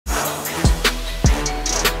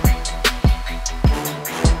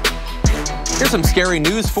Here's some scary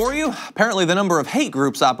news for you. Apparently the number of hate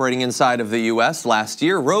groups operating inside of the US last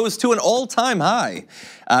year rose to an all-time high.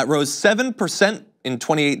 It rose 7% in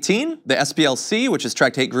 2018. The SPLC, which has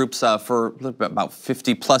tracked hate groups for about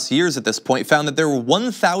 50 plus years at this point, found that there were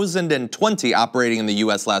 1,020 operating in the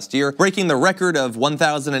US last year, breaking the record of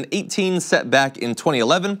 1,018 set back in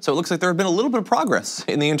 2011. So it looks like there have been a little bit of progress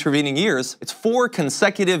in the intervening years. It's 4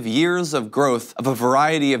 consecutive years of growth of a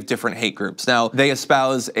variety of different hate groups. Now, they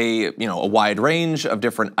espouse a wide range of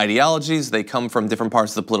different ideologies. They come from different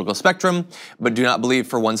parts of the political spectrum, but do not believe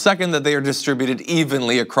for one second that they are distributed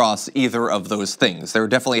evenly across either of those things. There are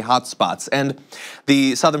definitely hot spots, and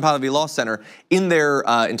the Southern Poverty Law Center, in their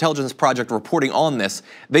intelligence project reporting on this,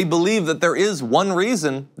 they believe that there is one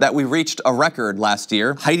reason that we reached a record last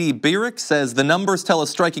year. Heidi Beirich says the numbers tell a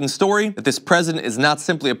striking story, that this president is not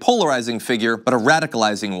simply a polarizing figure, but a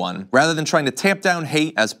radicalizing one. Rather than trying to tamp down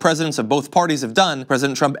hate, as presidents of both parties have done,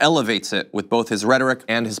 President Trump elevates it with both his rhetoric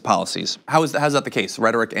and his policies. How's that the case,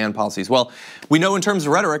 rhetoric and policies? Well, we know in terms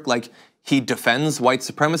of rhetoric, like, he defends white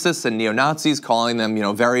supremacists and neo-Nazis, calling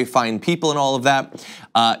them, very fine people and all of that.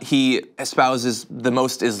 He espouses the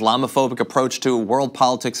most Islamophobic approach to world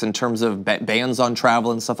politics in terms of bans on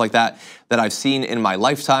travel and stuff like that I've seen in my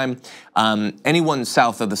lifetime. Anyone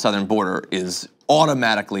south of the southern border is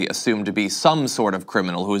automatically assumed to be some sort of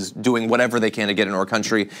criminal who is doing whatever they can to get into our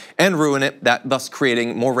country and ruin it, thus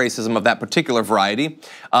creating more racism of that particular variety.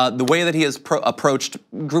 The way that he has approached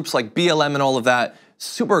groups like BLM and all of that,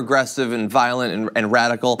 super aggressive and violent and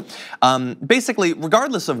radical. Basically,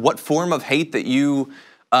 regardless of what form of hate that you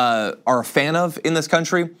are a fan of in this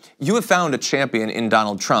country, you have found a champion in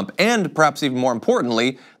Donald Trump, and perhaps even more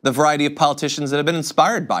importantly, the variety of politicians that have been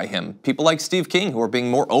inspired by him. People like Steve King, who are being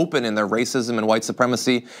more open in their racism and white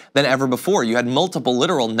supremacy than ever before. You had multiple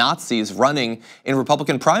literal Nazis running in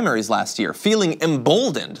Republican primaries last year, feeling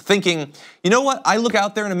emboldened, thinking, you know what, I look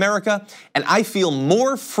out there in America and I feel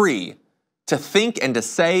more free to think and to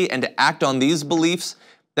say and to act on these beliefs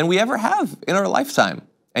than we ever have in our lifetime.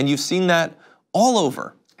 And you've seen that all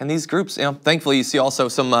over. And these groups, thankfully you see also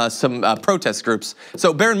some protest groups.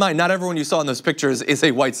 So bear in mind, not everyone you saw in those pictures is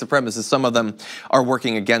a white supremacist. Some of them are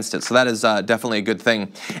working against it. So that is definitely a good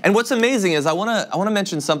thing. And what's amazing is I wanna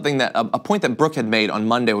mention something that, a point that Brooke had made on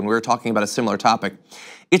Monday when we were talking about a similar topic.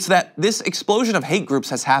 It's that this explosion of hate groups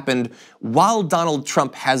has happened while Donald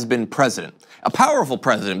Trump has been president. A powerful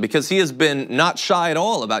president, because he has been not shy at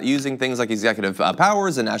all about using things like executive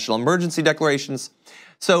powers and national emergency declarations.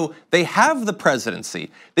 So they have the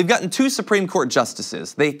presidency. They've gotten 2 Supreme Court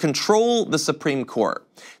justices. They control the Supreme Court.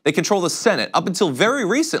 They control the Senate. Up until very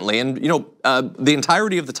recently, and the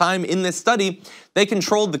entirety of the time in this study, they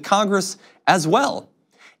controlled the Congress as well.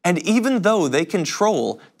 And even though they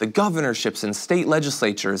control the governorships and state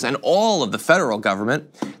legislatures and all of the federal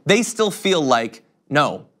government, they still feel like,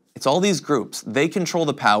 no, it's all these groups. They control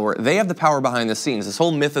the power. They have the power behind the scenes. This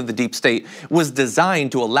whole myth of the deep state was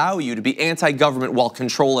designed to allow you to be anti-government while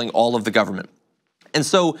controlling all of the government. And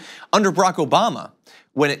so under Barack Obama,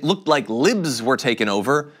 when it looked like libs were taken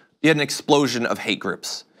over, you had an explosion of hate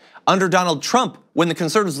groups. Under Donald Trump, when the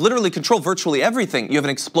conservatives literally control virtually everything, you have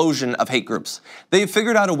an explosion of hate groups. They've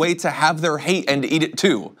figured out a way to have their hate and eat it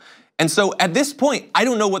too. And so at this point, I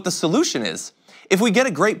don't know what the solution is. If we get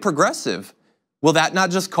a great progressive, will that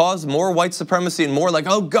not just cause more white supremacy and more like,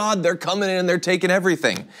 oh God, they're coming in and they're taking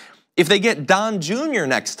everything? If they get Don Jr.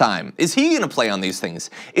 next time, is he gonna play on these things?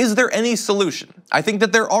 Is there any solution? I think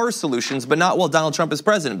that there are solutions, but not while Donald Trump is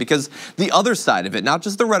president, because the other side of it, not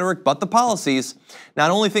just the rhetoric, but the policies, not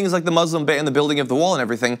only things like the Muslim ban, the building of the wall and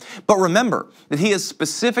everything, but remember that he has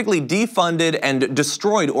specifically defunded and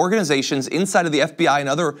destroyed organizations inside of the FBI and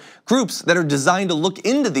other groups that are designed to look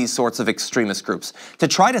into these sorts of extremist groups, to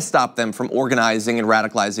try to stop them from organizing and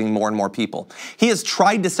radicalizing more and more people. He has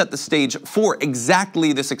tried to set the stage for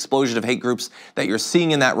exactly this explosion of hate groups that you're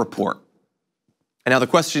seeing in that report. And now the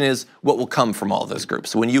question is, what will come from all of those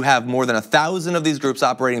groups? When you have more than 1,000 of these groups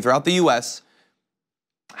operating throughout the US,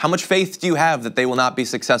 how much faith do you have that they will not be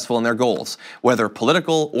successful in their goals, whether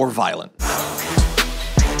political or violent?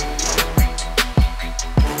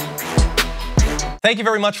 Thank you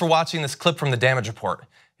very much for watching this clip from the Damage Report.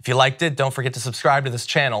 If you liked it, don't forget to subscribe to this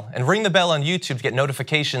channel and ring the bell on YouTube to get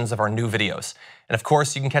notifications of our new videos. And of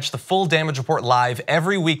course, you can catch the full Damage Report live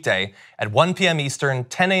every weekday at 1 p.m. Eastern,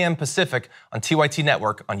 10 a.m. Pacific on TYT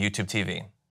Network on YouTube TV.